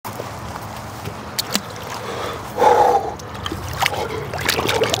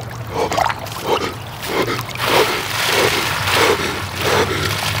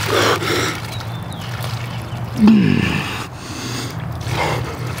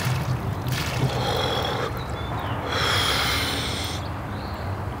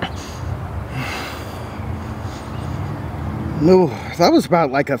No, that was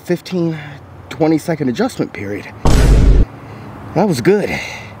about like a 15-20 second adjustment period. That was good.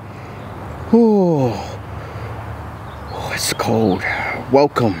 Oh, it's cold.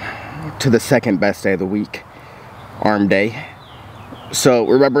 Welcome to the second best day of the week, arm day. So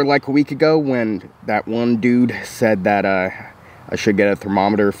remember like a week ago when that one dude said that I should get a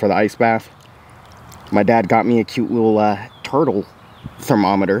thermometer for the ice bath? My dad got me a cute little turtle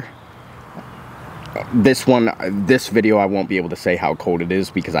thermometer. This video I won't be able to say how cold it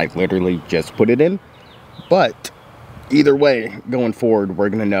is because I literally just put it in. But either way, going forward, we're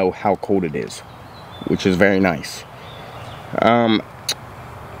gonna know how cold it is, which is very nice.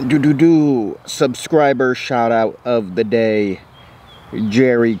 Subscriber shout out of the day,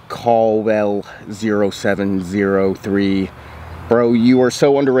 Jerry Caldwell 0703. Bro, you are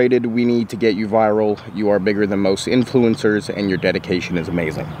so underrated. We need to get you viral. You are bigger than most influencers and your dedication is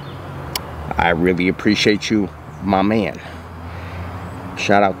amazing. I really appreciate you, my man.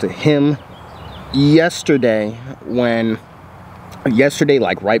 Shout out to him. Yesterday,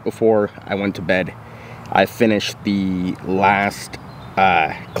 like right before I went to bed, I finished the last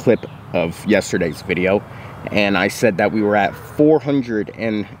clip of yesterday's video, and I said that we were at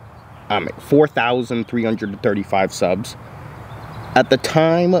 4,335 subs. At the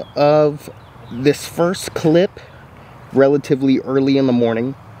time of this first clip, relatively early in the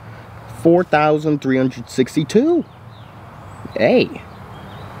morning, 4,362. Hey,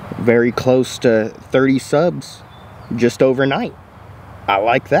 very close to 30 subs just overnight. I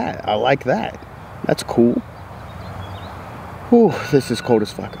like that. I like that. That's cool. Whew, this is cold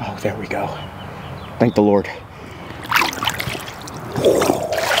as fuck. Oh, there we go. Thank the Lord.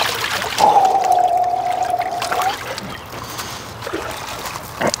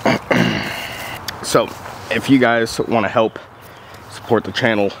 So, if you guys want to help support the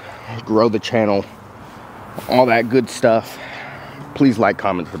channel, grow the channel, all that good stuff, please like,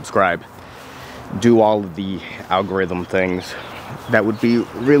 comment, subscribe, do all of the algorithm things. That would be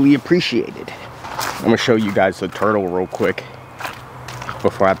really appreciated. I'm gonna show you guys the turtle real quick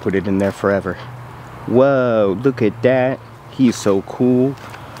before I put it in there forever. Whoa, look at that. He's so cool.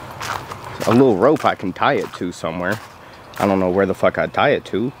 A little rope I can tie it to somewhere. I don't know where the fuck I'd tie it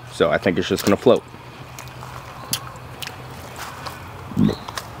to, so I think it's just gonna float.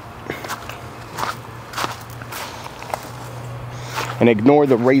 And ignore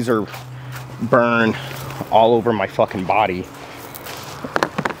the razor burn all over my fucking body.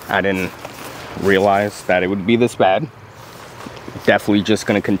 I didn't realize that it would be this bad. Definitely just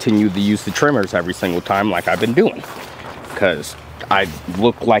gonna continue to use the trimmers every single time like I've been doing, because I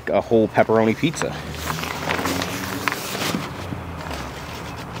look like a whole pepperoni pizza.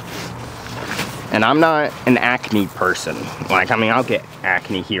 And I'm not an acne person. Like, I mean, I'll get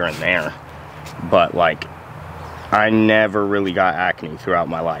acne here and there, but like, I never really got acne throughout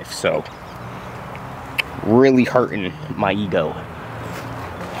my life, so really hurting my ego.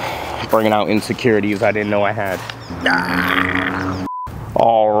 Bringing out insecurities I didn't know I had.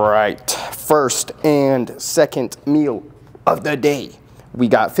 Alright, first and second meal of the day. We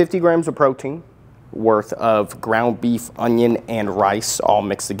got 50 grams of protein worth of ground beef, onion, and rice all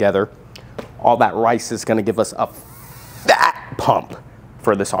mixed together. All that rice is gonna give us a fat pump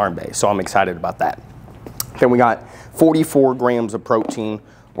for this arm day, so I'm excited about that. Then we got 44 grams of protein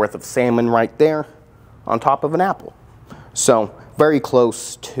worth of salmon right there on top of an apple. So very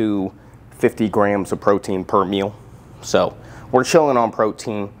close to 50 grams of protein per meal. So we're chilling on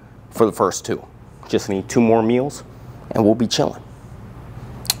protein for the first two. Just need 2 more meals and we'll be chilling.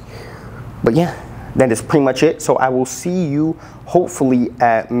 But yeah, that is pretty much it. So I will see you hopefully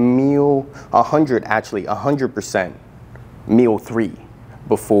at meal 100, actually 100% meal 3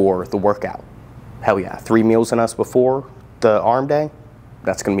 before the workout. Hell yeah, 3 meals in us before the arm day.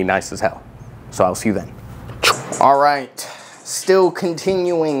 That's gonna be nice as hell. So I'll see you then. All right, still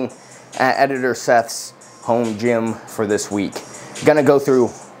continuing at Editor Seth's home gym for this week. Gonna go through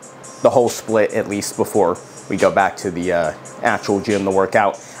the whole split at least before we go back to the actual gym, the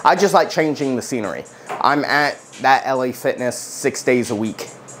workout. I just like changing the scenery. I'm at that LA Fitness 6 days a week.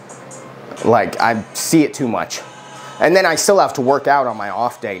 Like, I see it too much. And then I still have to work out on my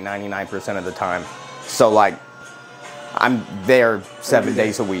off day 99% of the time. So like, I'm there 7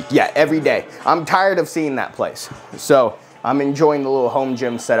 days a week. Yeah, every day. I'm tired of seeing that place. So I'm enjoying the little home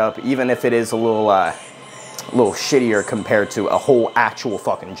gym setup, even if it is a little shittier compared to a whole actual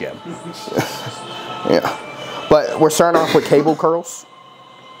fucking gym. Yeah. But we're starting off with cable curls.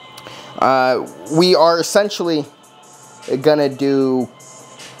 We are essentially gonna do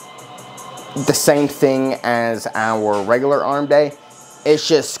the same thing as our regular arm day. It's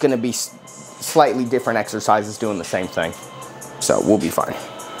just gonna be slightly different exercises doing the same thing. So we'll be fine.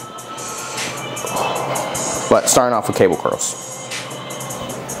 But starting off with cable curls.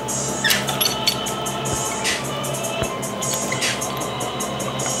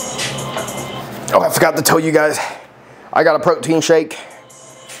 Oh, I forgot to tell you guys, I got a protein shake,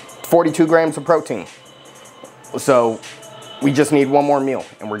 42 grams of protein. So we just need one more meal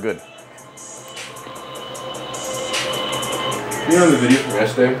and we're good. You know the video from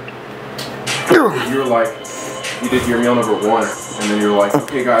yesterday? You were like, you did your meal number 1, and then you're like,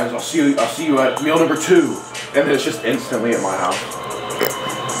 okay guys, I'll see you at meal number 2. And then it's just instantly at my house.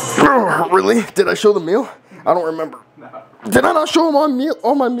 Really? Did I show the meal? I don't remember. No. Did I not show them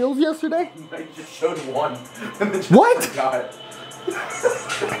all my meals yesterday? No, you just showed 1. And then just what? Forgot it. I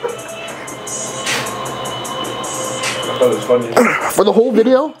thought it was funny. For the whole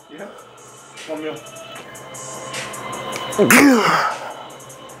video? Yeah. One meal.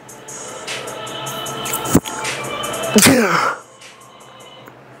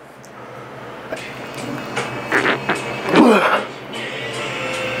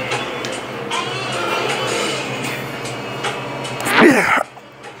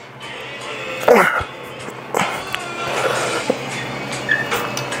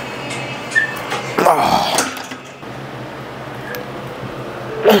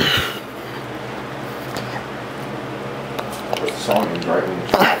 What's the song in driving?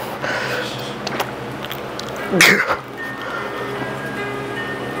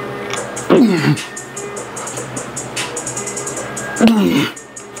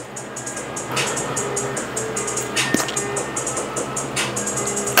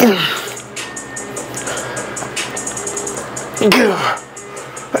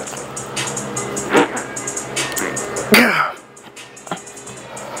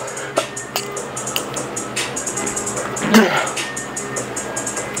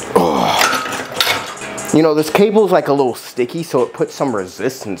 You know, this cable's like a little sticky, so it puts some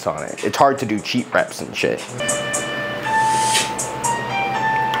resistance on it. It's hard to do cheat reps and shit.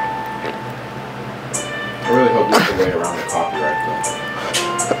 I really hope there's a way around the copyright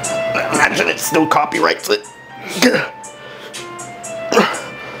though. Imagine it still copyrights it.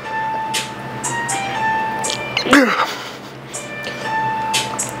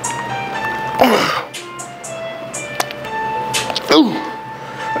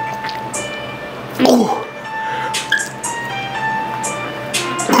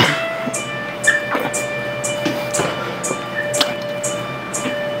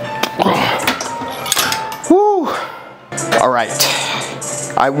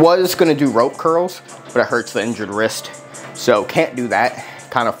 I was gonna do rope curls, but it hurts the injured wrist. So can't do that.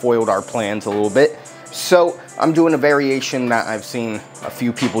 Kind of foiled our plans a little bit. So I'm doing a variation that I've seen a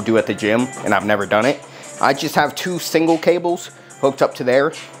few people do at the gym, and I've never done it. I just have 2 single cables hooked up to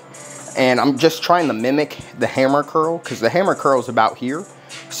there, and I'm just trying to mimic the hammer curl, because the hammer curl is about here.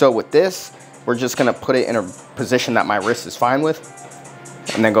 So with this, we're just gonna put it in a position that my wrist is fine with,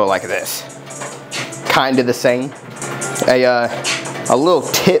 and then go like this. Kind of the same. A little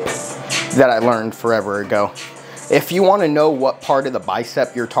tip that I learned forever ago. If you want to know what part of the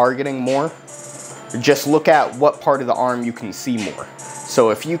bicep you're targeting more, just look at what part of the arm you can see more. So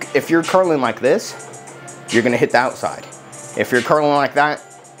if you're curling like this, you're gonna hit the outside. If you're curling like that,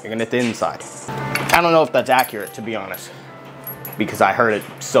 you're gonna hit the inside. I don't know if that's accurate, to be honest, because I heard it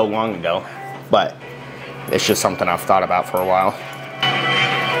so long ago, but it's just something I've thought about for a while.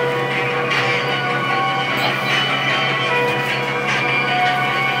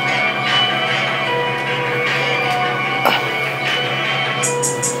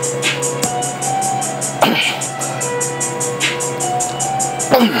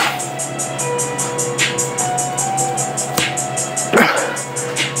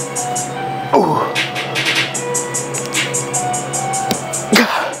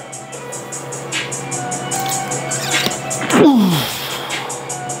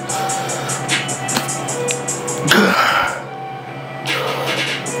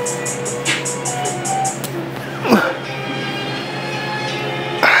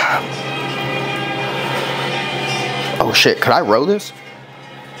 Oh shit, could I row this?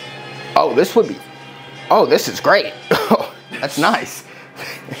 Oh, this would be, oh, this is great. Oh, that's nice.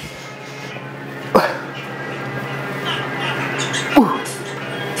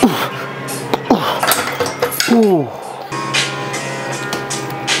 Ooh.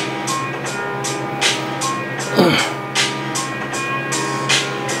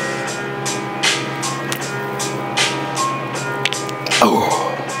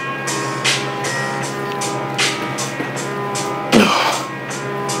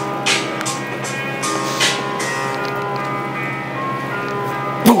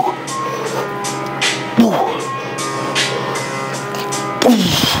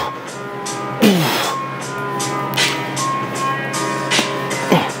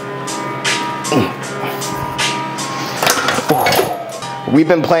 we've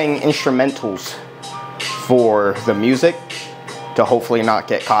been playing instrumentals for the music to hopefully not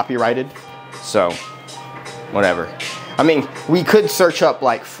get copyrighted. So, whatever. I mean, we could search up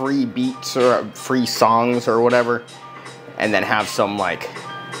like free beats or free songs or whatever, and then have some like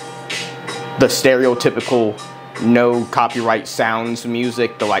the stereotypical no copyright sounds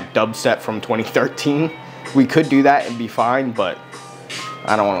music, the like dubstep from 2013. We could do that and be fine, but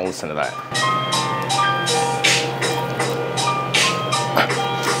I don't want to listen to that.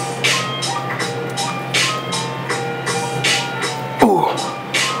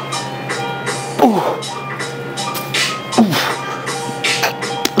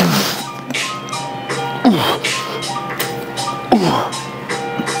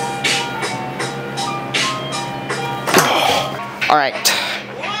 All right,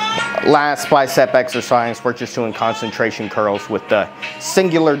 last bicep exercise, we're just doing concentration curls with the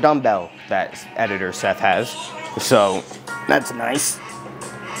singular dumbbell that editor Seth has. So that's nice.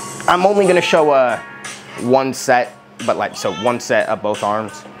 I'm only gonna show one set, but like, so one set of both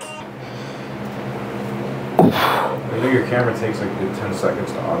arms. I know your camera takes like a good 10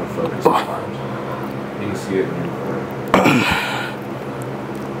 seconds to autofocus sometimes. You can see it in your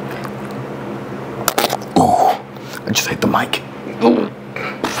I just hit the mic.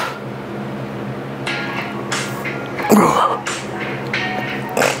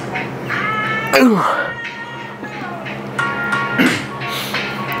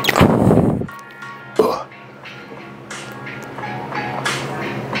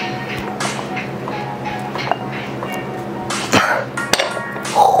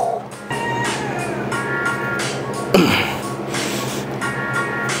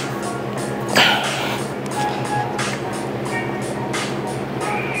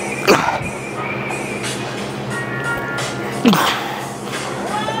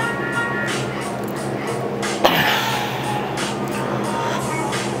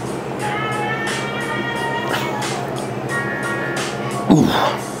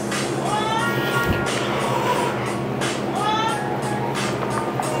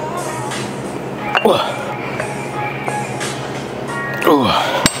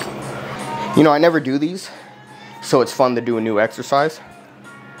 You know, I never do these, so it's fun to do a new exercise.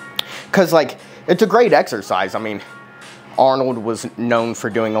 Because, like, it's a great exercise. I mean, Arnold was known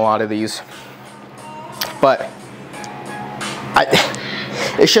for doing a lot of these. But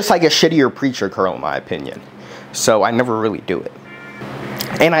it's just like a shittier preacher curl, in my opinion. So I never really do it.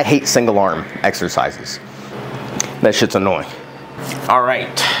 And I hate single arm exercises. That shit's annoying. All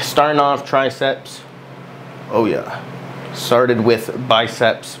right, starting off triceps. Oh yeah. Started with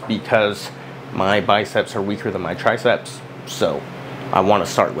biceps because my biceps are weaker than my triceps. So I want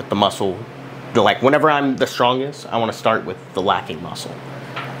to start with the muscle. Like whenever I'm the strongest, I want to start with the lacking muscle.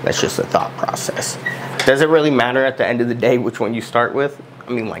 That's just a thought process. Does it really matter at the end of the day which one you start with?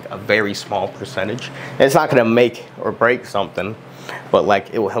 I mean, like a very small percentage. It's not gonna make or break something, but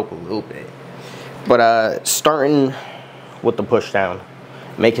like it will help a little bit. But starting with the push down,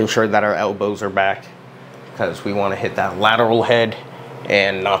 making sure that our elbows are back, because we want to hit that lateral head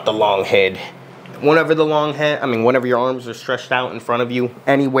and not the long head. Whenever your arms are stretched out in front of you,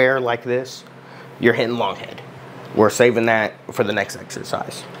 anywhere like this, you're hitting long head. We're saving that for the next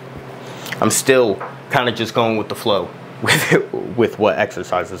exercise. I'm still kind of just going with the flow with what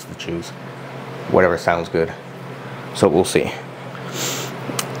exercises to choose. Whatever sounds good. So we'll see.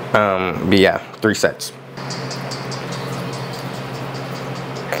 But yeah, 3 sets.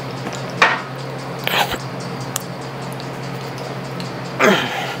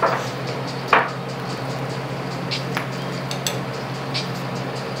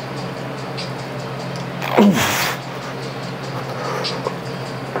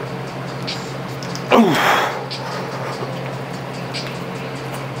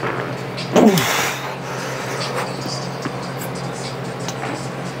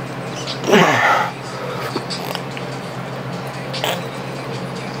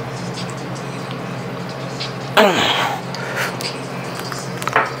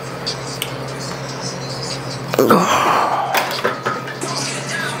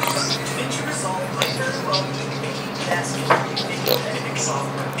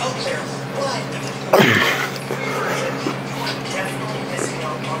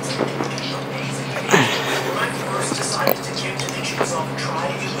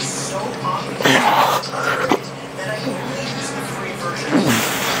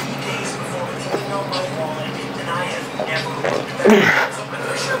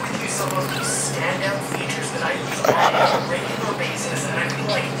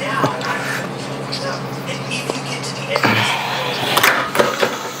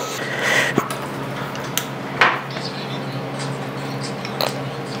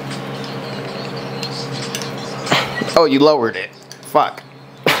 Oh, you lowered it. Fuck.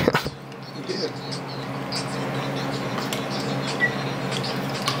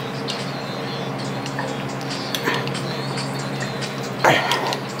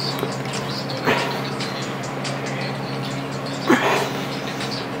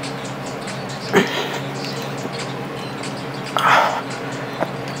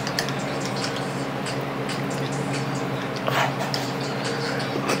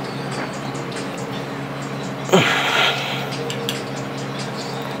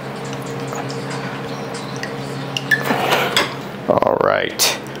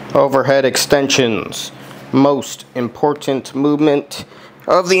 Alright, overhead extensions. Most important movement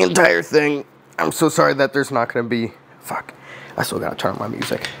of the entire thing. I'm so sorry that there's not going to be... Fuck, I still gotta turn on my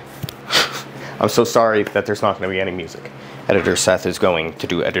music. I'm so sorry that there's not going to be any music. Editor Seth is going to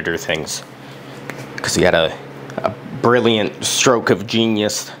do editor things. Because he had a brilliant stroke of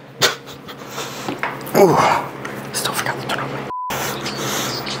genius. Ooh, still forgot to turn on my...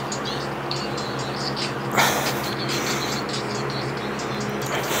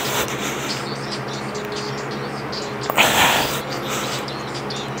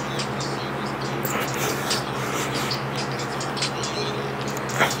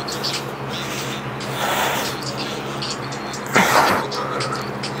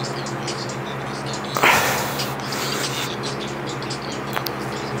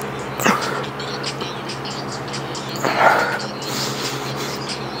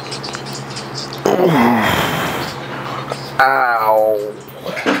 Ow.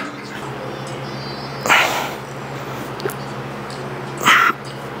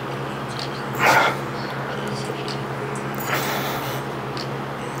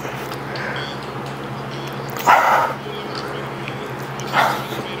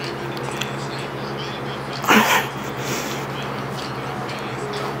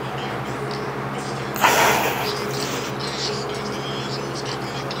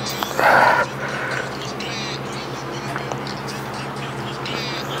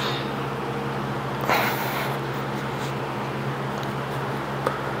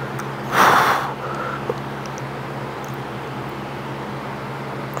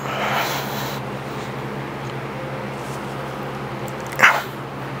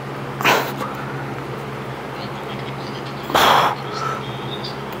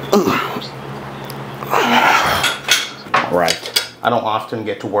 Right. I don't often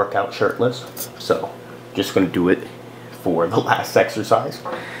get to work out shirtless, so just gonna do it for the last exercise.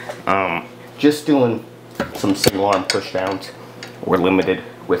 Just doing some single arm push downs. We're limited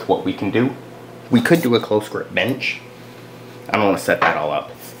with what we can do. We could do a close grip bench. I don't want to set that all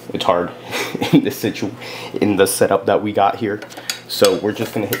up. It's hard in the setup that we got here. So we're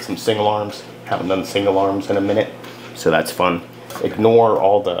just gonna hit some single arms. Haven't done single arms in a minute, so that's fun. Ignore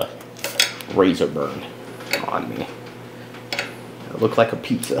all the razor burn on me. I look like a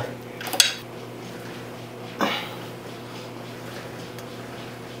pizza.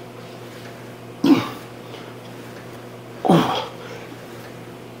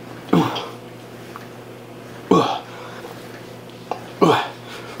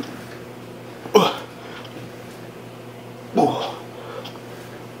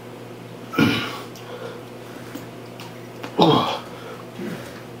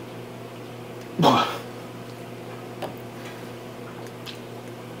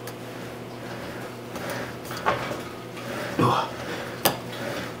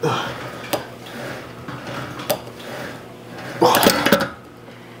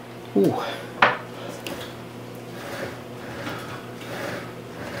 Ooh.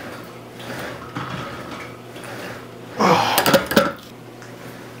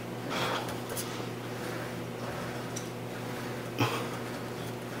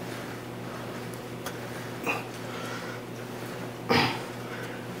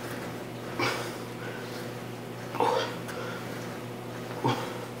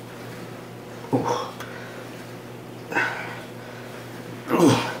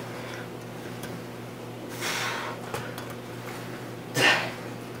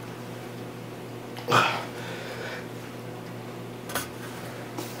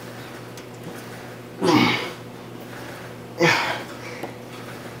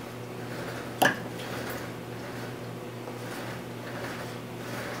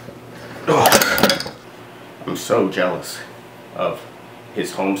 I'm so jealous of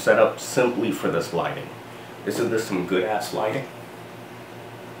his home setup simply for this lighting. Isn't this some good ass lighting?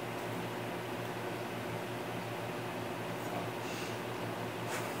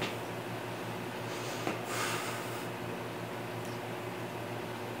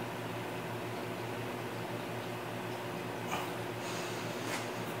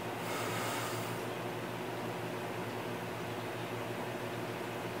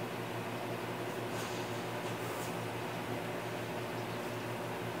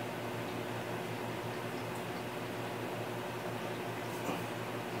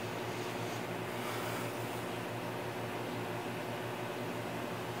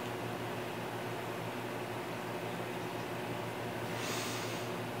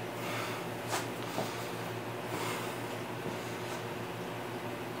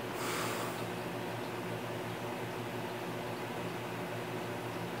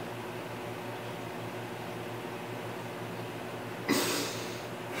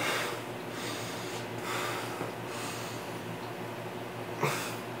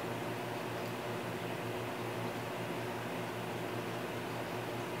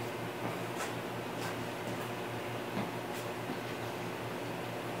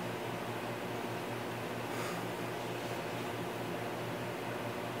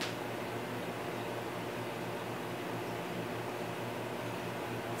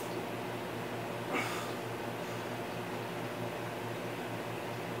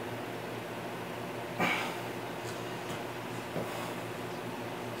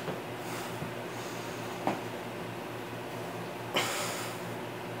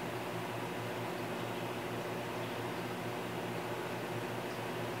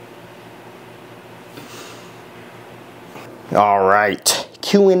 All right,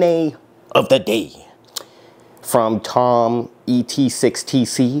 Q&A of the day from Tom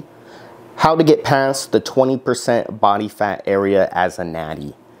ET6TC. How to get past the 20% body fat area as a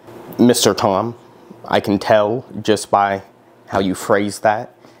natty. Mr. Tom, I can tell just by how you phrase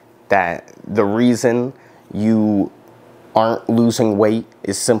that the reason you aren't losing weight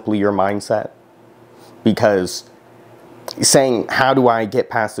is simply your mindset. Because saying, how do I get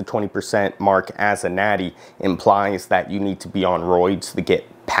past the 20% mark as a natty, implies that you need to be on roids to get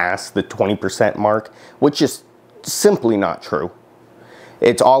past the 20% mark, which is simply not true.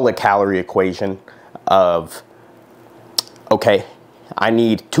 It's all a calorie equation of, okay, I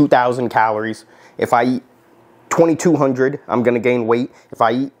need 2,000 calories. If I eat 2,200, I'm gonna gain weight. If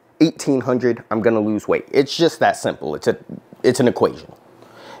I eat 1,800, I'm gonna lose weight. It's just that simple. It's an equation.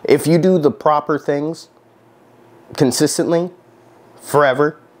 If you do the proper things consistently,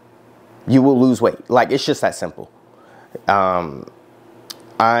 forever, you will lose weight. Like, it's just that simple. I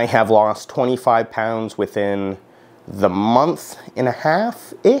have lost 25 pounds within the month and a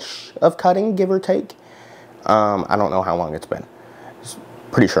half-ish of cutting, give or take. I don't know how long it's been.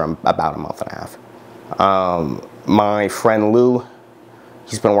 Pretty sure I'm about a month and a half. My friend Lou,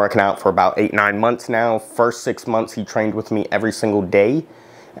 he's been working out for about 8-9 months now. First 6 months, he trained with me every single day.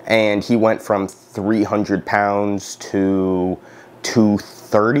 And he went from 300 pounds to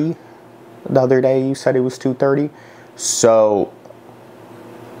 230. The other day, you said it was 230. So,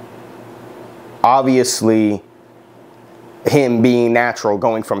 obviously, him being natural,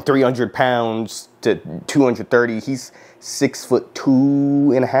 going from 300 pounds to 230, he's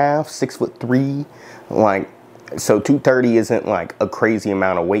 6'2.5", 6'3". Like, so 230 isn't like a crazy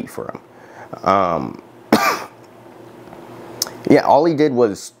amount of weight for him. Yeah, all he did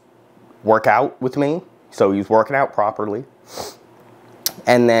was work out with me. So he was working out properly.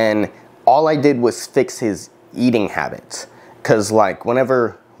 And then all I did was fix his eating habits. Because like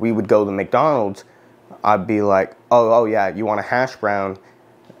whenever we would go to McDonald's, I'd be like, oh yeah, you want a hash brown?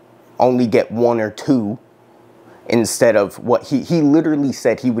 Only get 1 or 2 instead of what he literally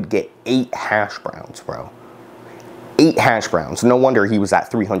said he would get 8 hash browns, bro. 8 hash browns. No wonder he was at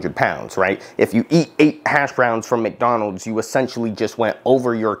 300 pounds, right? If you eat 8 hash browns from McDonald's, you essentially just went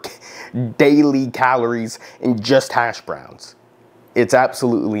over your daily calories in just hash browns. It's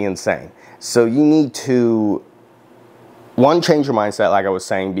absolutely insane. So you need to, one, change your mindset, like I was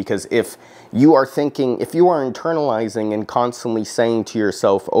saying, because if you are thinking, if you are internalizing and constantly saying to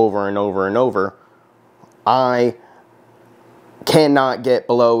yourself over and over and over, I cannot get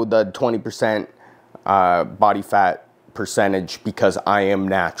below the 20% body fat percentage because I am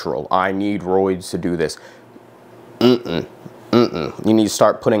natural. I need roids to do this. You need to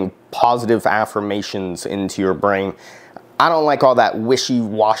start putting positive affirmations into your brain. I don't like all that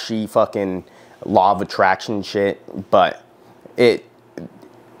wishy-washy fucking law of attraction shit, but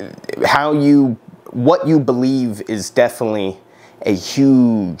what you believe is definitely a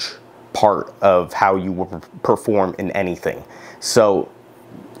huge part of how you will perform in anything. So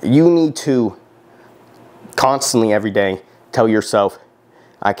you need to constantly, every day, tell yourself,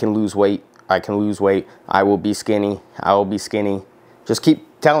 I can lose weight, I can lose weight, I will be skinny, I will be skinny. Just keep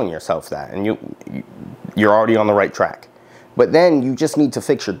telling yourself that, and you're already on the right track. But then you just need to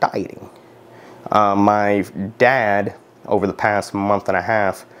fix your dieting. My dad, over the past month and a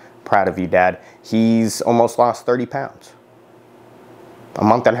half, proud of you, Dad, he's almost lost 30 pounds. A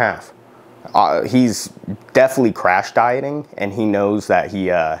month and a half. He's definitely crash dieting, and he knows that he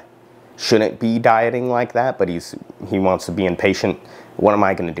shouldn't be dieting like that, but he wants to be impatient. What am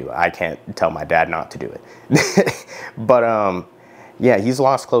I going to do? I can't tell my dad not to do it. But yeah, he's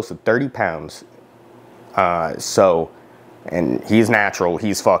lost close to 30 pounds. And he's natural.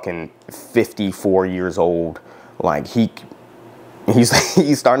 He's fucking 54 years old. Like he's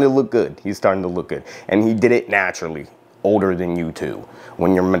starting to look good. He's starting to look good, and he did it naturally. Older than you too,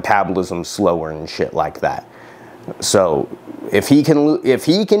 when your metabolism's slower and shit like that. So if he can do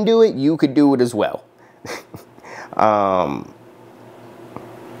it, you could do it as well.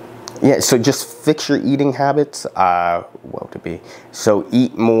 Yeah, so just fix your eating habits. What would it be? So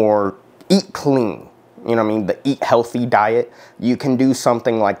eat clean. You know what I mean? The eat healthy diet. You can do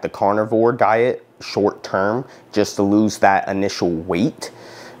something like the carnivore diet short term just to lose that initial weight.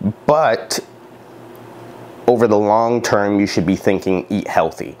 But over the long term, you should be thinking eat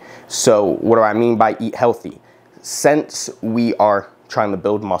healthy. So what do I mean by eat healthy? Since we are trying to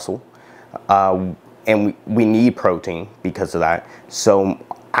build muscle, and we need protein because of that, so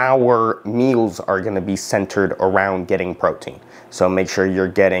our meals are going to be centered around getting protein. So make sure you're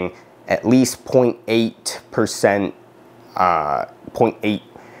getting at least 0.8%, 0.8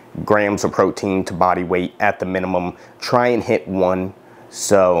 grams of protein to body weight at the minimum. Try and hit 1.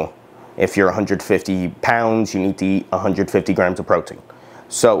 So if you're 150 pounds, you need to eat 150 grams of protein.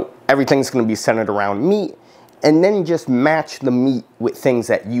 So everything's going to be centered around meat, and then just match the meat with things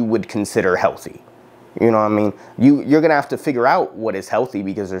that you would consider healthy. You know what I mean? You're going to have to figure out what is healthy,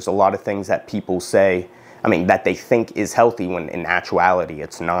 because there's a lot of things that people say, I mean, that they think is healthy when in actuality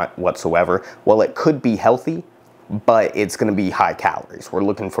it's not whatsoever. Well, it could be healthy, but it's going to be high calories. We're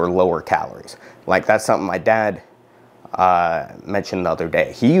looking for lower calories. Like, that's something my dad mentioned the other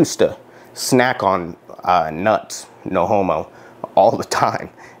day. He used to snack on nuts, no homo, all the time.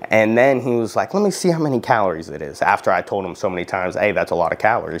 And then he was like, let me see how many calories it is. After I told him so many times, hey, that's a lot of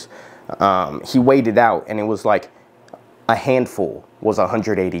calories. He weighed it out, and it was like a handful was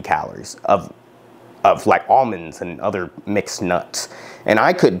 180 calories of like almonds and other mixed nuts. And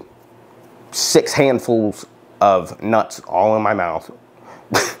I could 6 handfuls of nuts all in my mouth.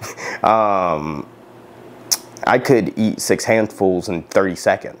 I could eat 6 handfuls in 30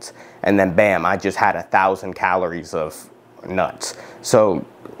 seconds. And then bam, I just had 1,000 calories of nuts. So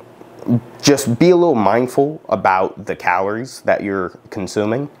just be a little mindful about the calories that you're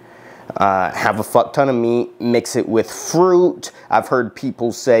consuming. Have a fuck ton of meat, mix it with fruit. I've heard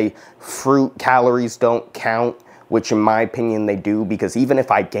people say fruit calories don't count, which in my opinion they do, because even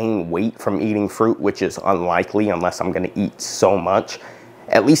if I gain weight from eating fruit, which is unlikely unless I'm going to eat so much,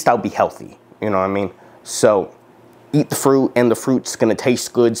 at least I'll be healthy. You know what I mean? So eat the fruit, and the fruit's going to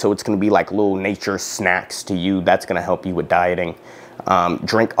taste good, so it's going to be like little nature snacks to you. That's going to help you with dieting.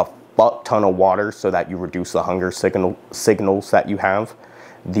 Drink a fuck ton of water so that you reduce the hunger signals that you have.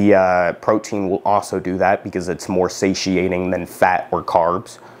 The protein will also do that, because it's more satiating than fat or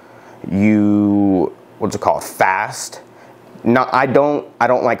carbs. You, what's it called, fast. No, I don't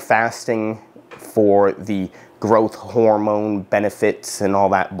like fasting for the growth hormone benefits and all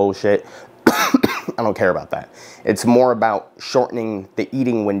that bullshit. I don't care about that. It's more about shortening the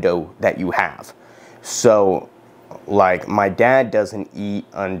eating window that you have. So, like, my dad doesn't eat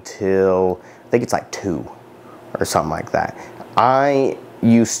until, I think it's like 2 or something like that. I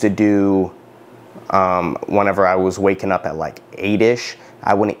used to do, whenever I was waking up at like 8-ish,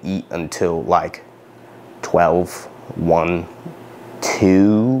 I wouldn't eat until like 12, 1,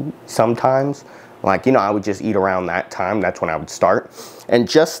 2 sometimes. Like, you know, I would just eat around that time. That's when I would start. And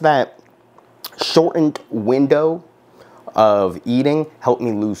just that shortened window of eating helped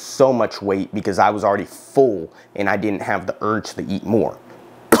me lose so much weight, because I was already full and I didn't have the urge to eat more.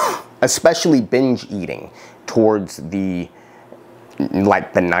 Especially binge eating towards the,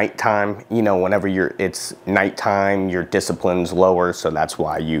 like, the nighttime. You know, whenever it's nighttime, your discipline's lower, so that's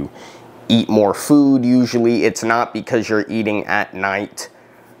why you eat more food. Usually it's not because you're eating at night.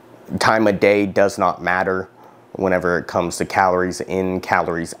 Time of day does not matter whenever it comes to calories in,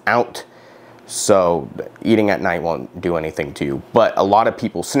 calories out. So eating at night won't do anything to you. But a lot of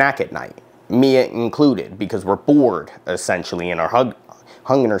people snack at night, me included, because we're bored essentially, and our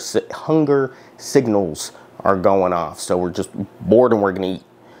hunger signals are going off. So we're just bored and we're gonna eat.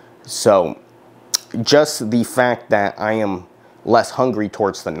 So just the fact that I am less hungry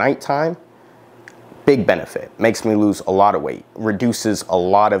towards the nighttime, big benefit. Makes me lose a lot of weight, reduces a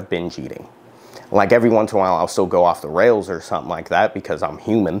lot of binge eating. Like, every once in a while I'll still go off the rails or something like that, because I'm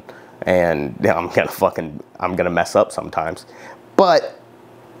human and I'm gonna mess up sometimes. But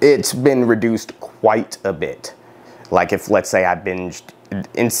it's been reduced quite a bit. Like, if, let's say, I binged,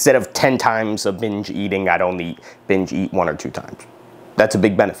 instead of 10 times of binge eating, I'd only binge eat 1 or 2 times. That's a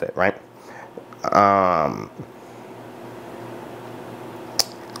big benefit, right?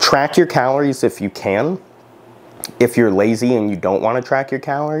 Track your calories if you can. If you're lazy and you don't want to track your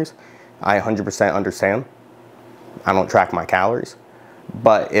calories, I 100% understand. I don't track my calories.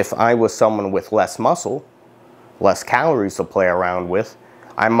 But if I was someone with less muscle, less calories to play around with,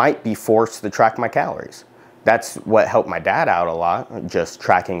 I might be forced to track my calories. That's what helped my dad out a lot, just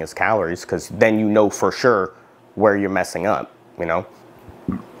tracking his calories, because then you know for sure where you're messing up, you know?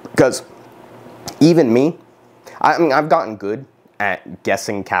 Because even me, I mean, I've gotten good at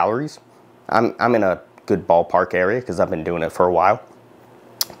guessing calories. I'm in a good ballpark area because I've been doing it for a while.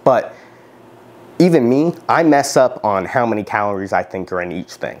 But even me, I mess up on how many calories I think are in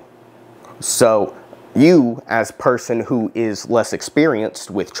each thing. So you, as a person who is less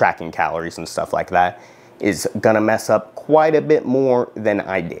experienced with tracking calories and stuff like that, is gonna mess up quite a bit more than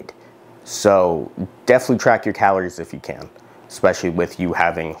I did. So definitely track your calories if you can, especially with you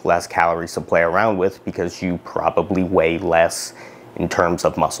having less calories to play around with, because you probably weigh less in terms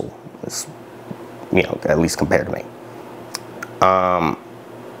of muscle, you know, at least compared to me.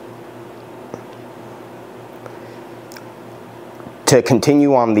 to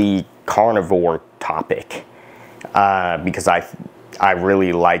continue on the carnivore topic, because I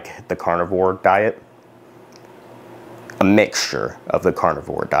really like the carnivore diet, a mixture of the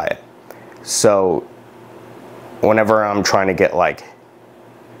carnivore diet. So whenever I'm trying to get like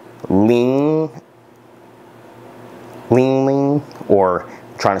lean, or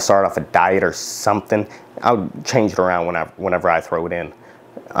trying to start off a diet or something, I'll change it around whenever I throw it in.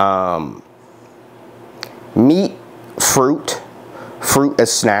 Meat, fruit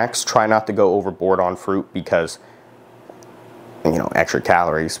as snacks. Try not to go overboard on fruit because, you know, extra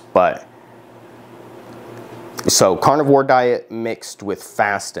calories. But so carnivore diet mixed with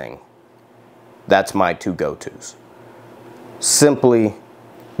fasting, that's my two go-tos. Simply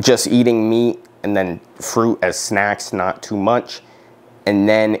just eating meat and then fruit as snacks, not too much, and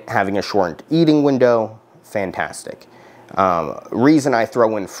then having a shortened eating window, fantastic. Reason I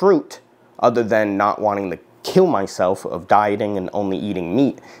throw in fruit, other than not wanting to kill myself of dieting and only eating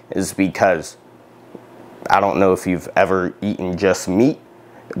meat, is because I don't know if you've ever eaten just meat,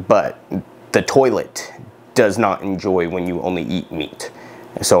 but the toilet does not enjoy when you only eat meat.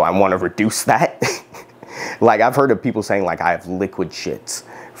 So I want to reduce that. Like, I've heard of people saying like I have liquid shits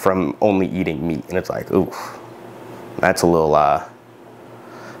from only eating meat, and it's like, ooh, that's a little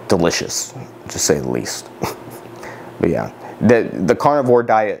delicious, to say the least. But yeah, the carnivore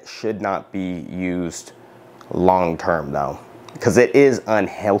diet should not be used long term though, because it is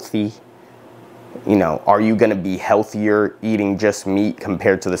unhealthy. You know, are you going to be healthier eating just meat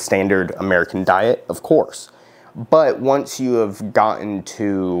compared to the standard American diet? Of course. But once you have gotten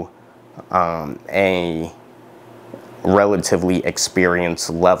to a relatively experienced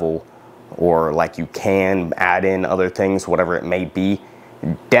level, or like you can add in other things, whatever it may be,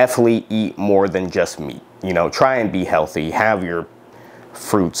 definitely eat more than just meat. You know, try and be healthy. Have your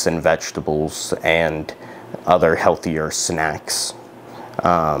fruits and vegetables and other healthier snacks.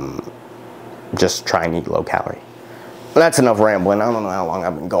 Just try and eat low calorie. But that's enough rambling. I don't know how long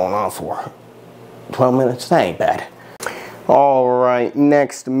I've been going on for. 12 minutes, that ain't bad. All right,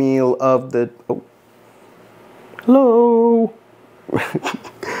 next meal of the, oh, hello.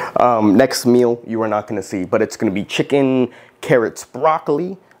 Next meal you are not gonna see, but it's gonna be chicken, carrots,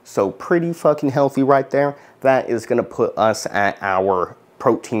 broccoli. So pretty fucking healthy right there. That is gonna put us at our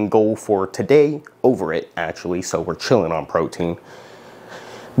protein goal for today, over it actually, so we're chilling on protein.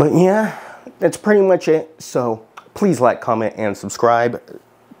 But yeah, that's pretty much it. So please like, comment, and subscribe.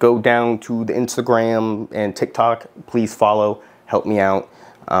 Go down to the Instagram and TikTok. Please follow, help me out.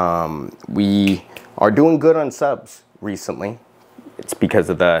 We are doing good on subs recently. It's because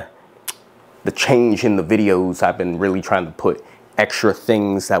of the change in the videos. I've been really trying to put extra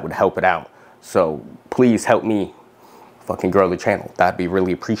things that would help it out. So please help me fucking grow the channel. That'd be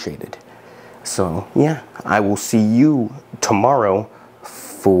really appreciated. So yeah, I will see you tomorrow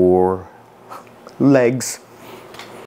for legs.